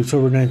in early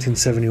October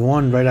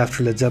 1971, right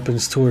after Led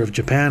Zeppelin's tour of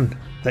Japan.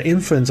 The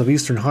influence of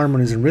Eastern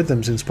harmonies and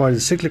rhythms inspired the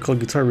cyclical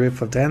guitar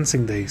riff of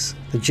Dancing Days,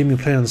 that Jimmy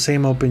played on the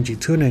same open G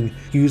tuning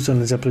used on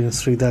Led Zeppelin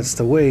III That's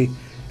the Way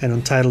and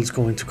on Tidal's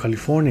Going to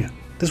California.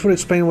 This would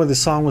explain why the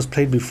song was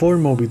played before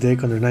Moby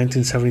Dick on their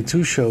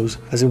 1972 shows,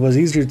 as it was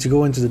easier to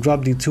go into the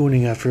drop D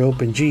tuning after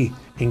open G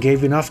and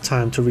gave enough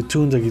time to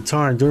retune the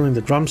guitar during the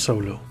drum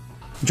solo.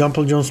 John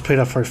Paul Jones played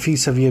a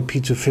Farfisa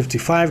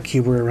VAP255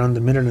 keyboard around the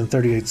minute and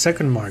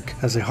 38-second mark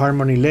as a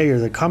harmony layer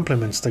that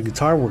complements the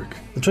guitar work.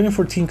 The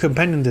 2014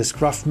 companion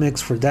disc Rough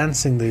Mix for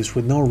Dancing Days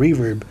with no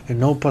reverb and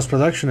no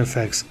post-production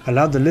effects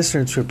allowed the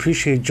listener to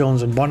appreciate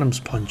Jones and Bonham's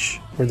punch,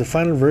 where the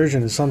final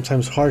version is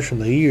sometimes harsh on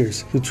the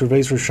ears due to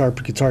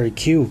razor-sharp guitar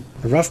EQ.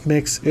 The Rough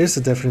Mix is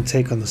a definite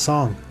take on the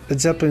song.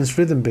 Led Zeppelin's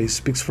rhythm bass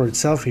speaks for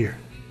itself here.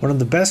 One of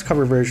the best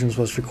cover versions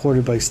was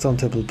recorded by Stone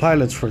Temple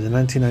Pilots for the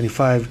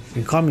 1995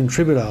 Incoming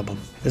Tribute album.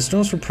 It's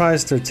no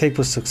surprise their take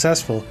was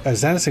successful, as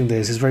Dancing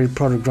Days is very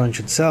proto-grunge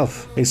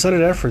itself, a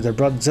solid effort that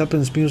brought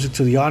Zeppelin's music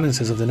to the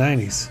audiences of the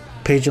 90s.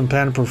 Page and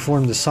Plant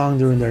performed the song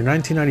during their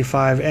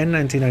 1995 and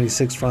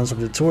 1996 runs of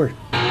the tour.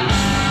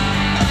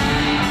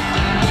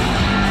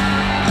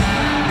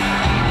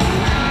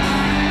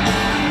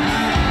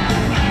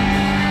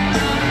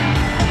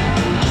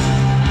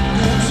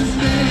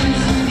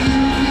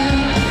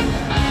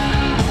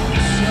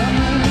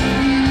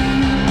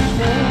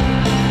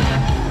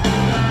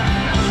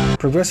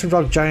 Progressive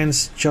rock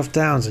giants Geoff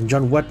Downes and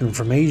John Wetton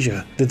from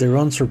Asia did their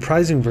own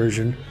surprising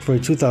version for a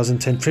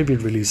 2010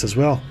 tribute release as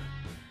well.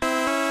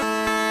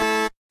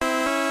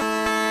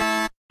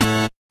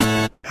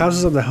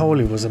 Houses of the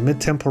Holy was a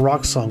mid-tempo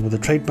rock song with a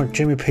trademark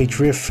Jimmy Page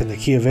riff in the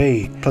key of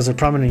A, plus a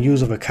prominent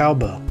use of a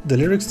cowbell. The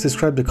lyrics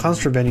describe the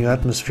concert venue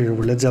atmosphere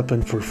where Led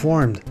Zeppelin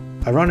performed.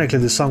 Ironically,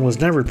 the song was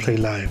never played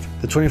live.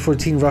 The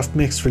 2014 Rough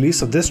Mix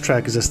release of this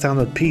track is a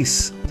standout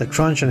piece. The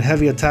crunch and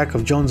heavy attack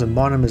of Jones and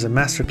Bonham is a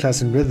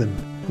masterclass in rhythm.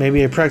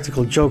 Maybe a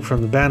practical joke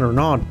from the band or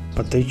not,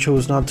 but they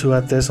chose not to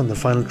add this on the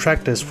final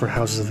track list for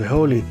Houses of the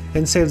Holy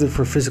and saved it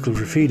for physical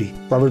graffiti.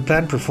 Robert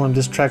Plant performed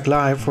this track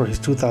live for his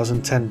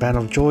 2010 Band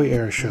of Joy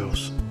era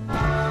shows.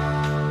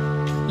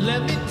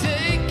 Let me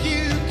take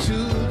you to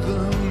the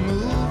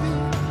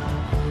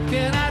movie.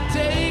 Can I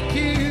take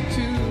you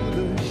to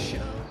the show?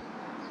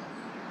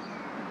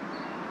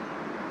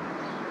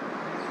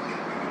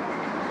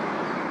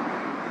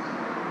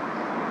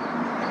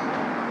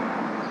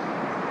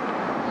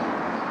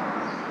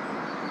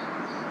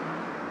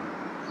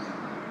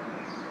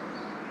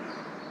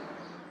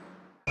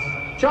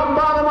 John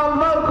Bonham on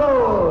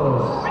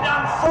vocals.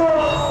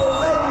 Oh,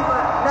 ready,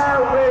 but now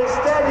we're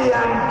steady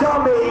and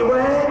dummy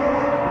when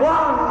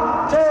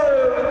 1, 2,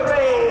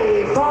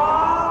 3,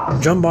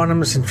 4. John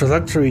Bonham's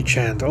introductory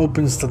chant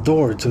opens the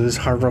door to this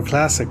hard rock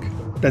classic.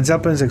 Led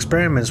Zeppelin's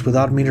experiments with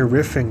odd-meter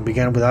riffing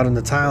began with Out on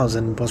the Tiles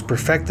and was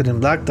perfected in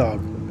Black Dog.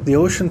 The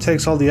Ocean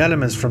takes all the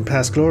elements from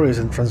past glories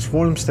and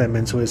transforms them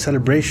into a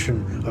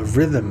celebration of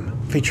rhythm,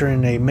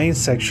 featuring a main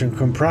section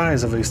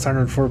comprised of a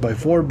standard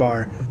 4x4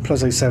 bar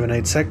plus a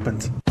 7/8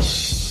 segment.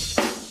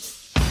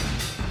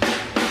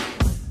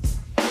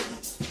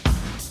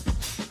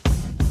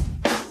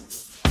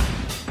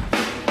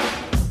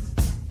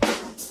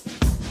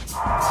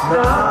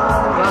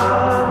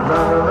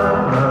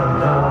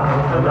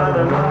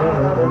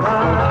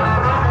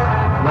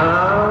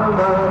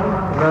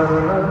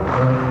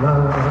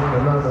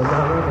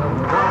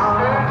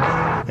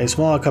 A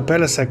small a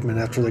cappella segment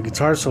after the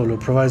guitar solo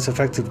provides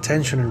effective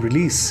tension and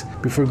release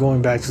before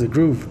going back to the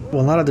groove.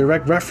 While not a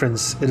direct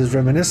reference, it is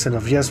reminiscent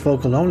of Yes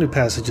vocal-only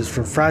passages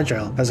from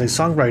Fragile as a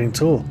songwriting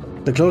tool.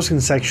 The closing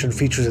section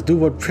features a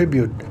doo-wop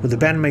tribute with the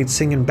bandmates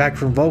singing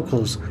background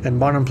vocals and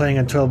Bonham playing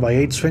a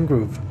 12/8 swing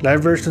groove.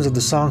 Live versions of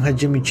the song had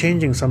Jimmy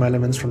changing some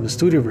elements from the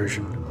studio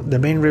version. The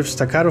main riff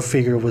staccato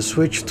figure was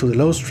switched to the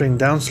low string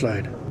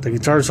downslide. The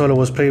guitar solo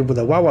was played with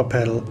a wah-wah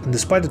pedal, and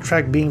despite the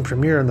track being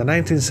premiered on the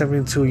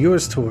 1972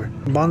 US tour,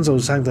 Bonzo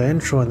sang the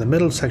intro and the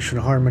middle section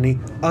harmony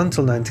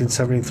until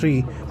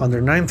 1973 on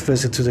their 9th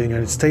visit to the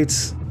United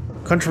States.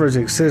 Controversy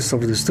exists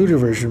over the studio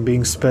version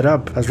being sped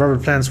up, as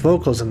Robert Plant's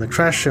vocals and the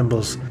crash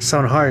cymbals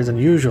sound higher than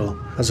usual,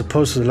 as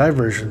opposed to the live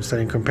versions that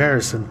in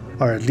comparison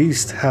are at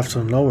least half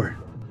tone lower.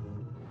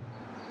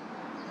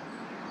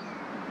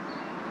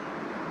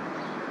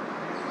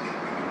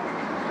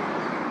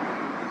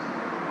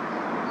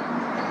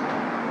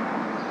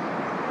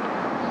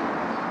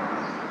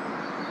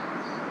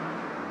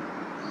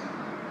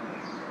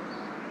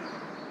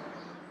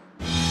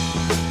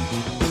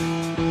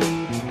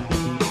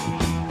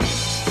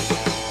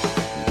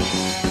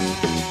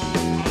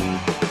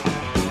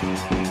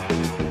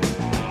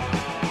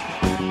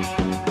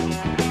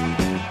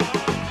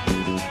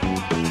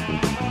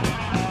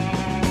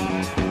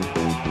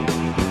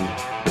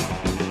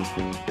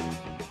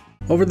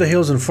 Over the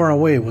Hills and Far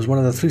Away was one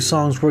of the 3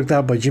 songs worked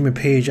out by Jimmy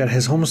Page at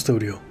his home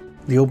studio.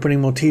 The opening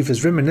motif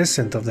is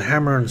reminiscent of the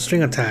hammer and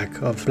string attack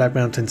of Black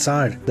Mountain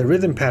Side. The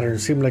rhythm pattern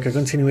seemed like a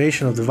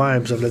continuation of the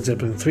vibes of Led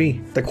Zeppelin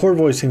III. The chord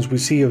voicings we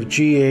see of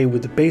G-A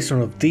with the bass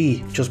tone of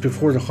D just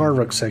before the hard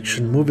rock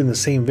section move in the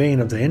same vein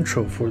of the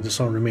intro for The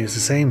Song Remains the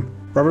Same.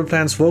 Robert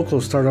Plant's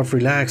vocals start off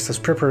relaxed as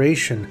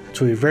preparation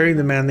to a very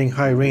demanding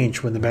high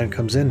range when the band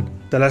comes in.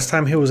 The last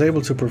time he was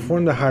able to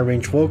perform the high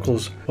range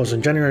vocals was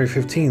on January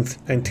 15,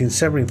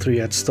 1973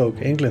 at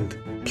Stoke, England.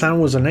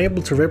 Plant was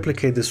unable to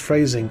replicate this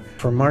phrasing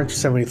from March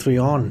 73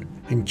 on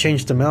and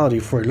changed the melody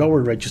for a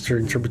lower register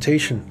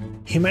interpretation.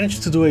 He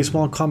managed to do a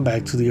small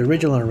comeback to the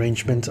original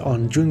arrangement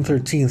on June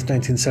 13,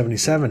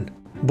 1977.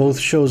 Both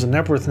shows in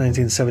Epworth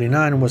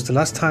 1979 was the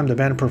last time the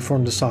band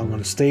performed the song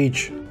on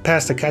stage.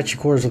 Past the catchy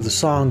chorus of the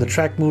song, the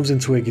track moves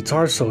into a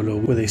guitar solo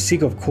with a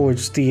seek of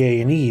chords D,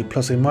 A, and E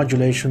plus a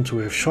modulation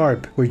to F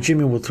sharp, where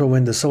Jimmy will throw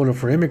in the solo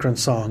for Immigrant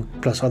Song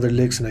plus other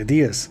licks and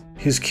ideas.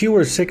 His cue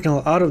or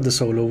signal out of the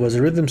solo was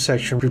a rhythm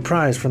section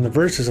reprised from the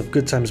verses of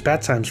Good Times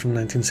Bad Times from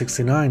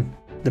 1969.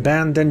 The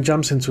band then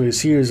jumps into a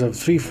series of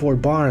 3/4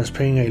 bars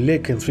playing a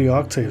lick in 3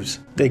 octaves.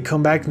 They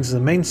come back into the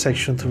main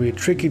section through a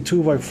tricky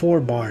 2/4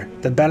 bar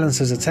that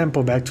balances the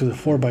tempo back to the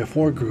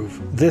 4/4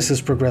 groove. This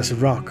is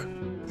progressive rock.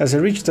 As they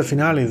reach the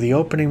finale, the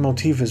opening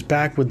motif is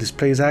back with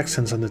displays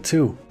accents on the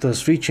 2,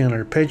 thus reaching an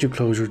arpeggio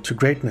closure to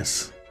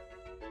greatness.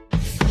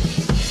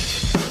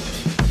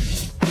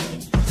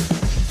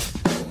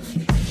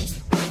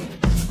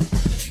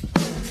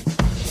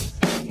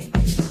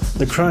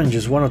 The Crunch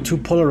is one of 2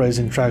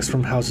 polarizing tracks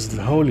from Houses of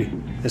the Holy,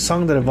 a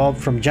song that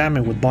evolved from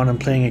jamming with Bonham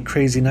playing a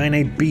crazy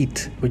 9/8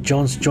 beat with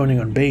Jones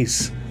joining on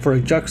bass, for a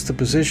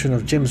juxtaposition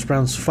of James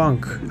Brown's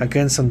funk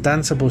against some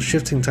danceable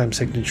shifting time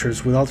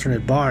signatures with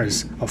alternate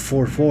bars of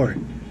 4/4,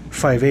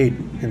 5/8,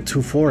 and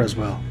 2/4 as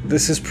well.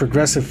 This is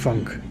progressive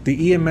funk.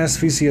 The EMS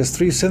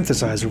VCS3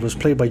 synthesizer was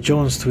played by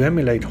Jones to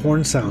emulate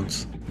horn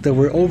sounds that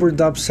were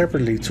overdubbed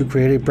separately to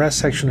create a brass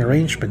section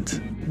arrangement.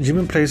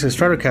 Jimmy plays a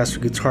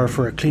Stratocaster guitar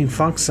for a clean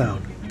funk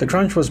sound. The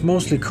Crunch was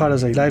mostly caught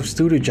as a live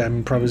studio jam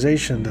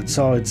improvisation that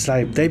saw its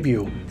live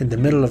debut in the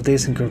middle of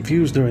Dazed and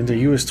Confused during the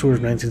US tour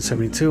of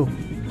 1972.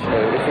 If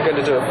you're going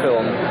to do a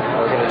film,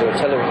 or you're going to do a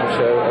television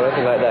show, or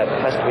anything like that,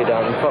 it has to be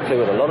done properly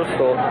with a lot of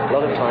thought, a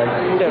lot of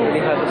time. You don't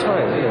really have the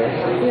time, you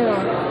know.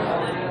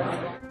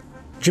 Yeah.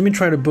 Jimmy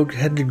tried to book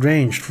Headley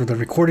Grange for the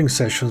recording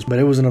sessions, but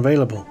it wasn't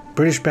available.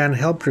 British band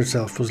Help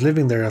Yourself was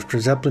living there after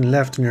Zeppelin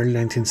left in early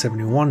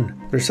 1971.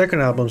 Their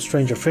second album,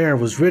 Strange Affair,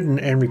 was written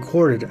and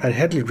recorded at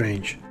Headley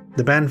Grange.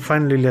 The band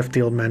finally left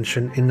the old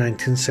mansion in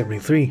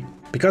 1973.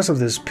 Because of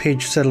this,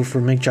 Page settled for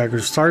Mick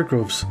Jagger's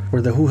Stargroves,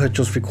 where The Who had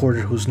just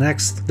recorded Who's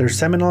Next. Their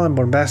seminal and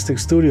bombastic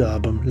studio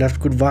album left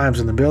good vibes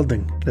in the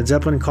building. Led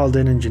Zeppelin called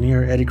in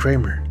engineer Eddie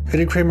Kramer.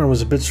 Eddie Kramer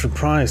was a bit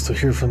surprised to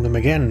hear from them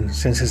again,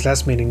 since his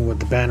last meeting with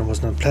the band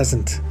was not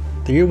pleasant.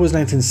 The year was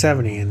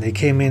 1970, and they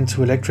came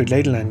into Electric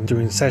Ladyland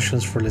during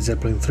sessions for Led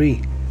Zeppelin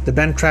III. The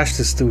band trashed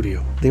the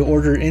studio. They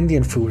ordered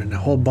Indian food and a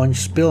whole bunch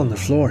spilled on the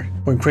floor.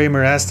 When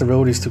Kramer asked the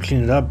roadies to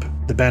clean it up,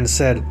 the band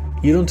said,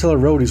 "You don't tell the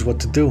roadies what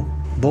to do."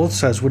 Both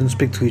sides wouldn't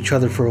speak to each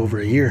other for over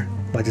a year.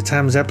 By the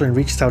time Zeppelin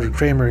reached out to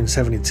Kramer in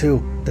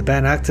 '72, the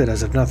band acted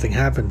as if nothing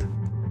happened.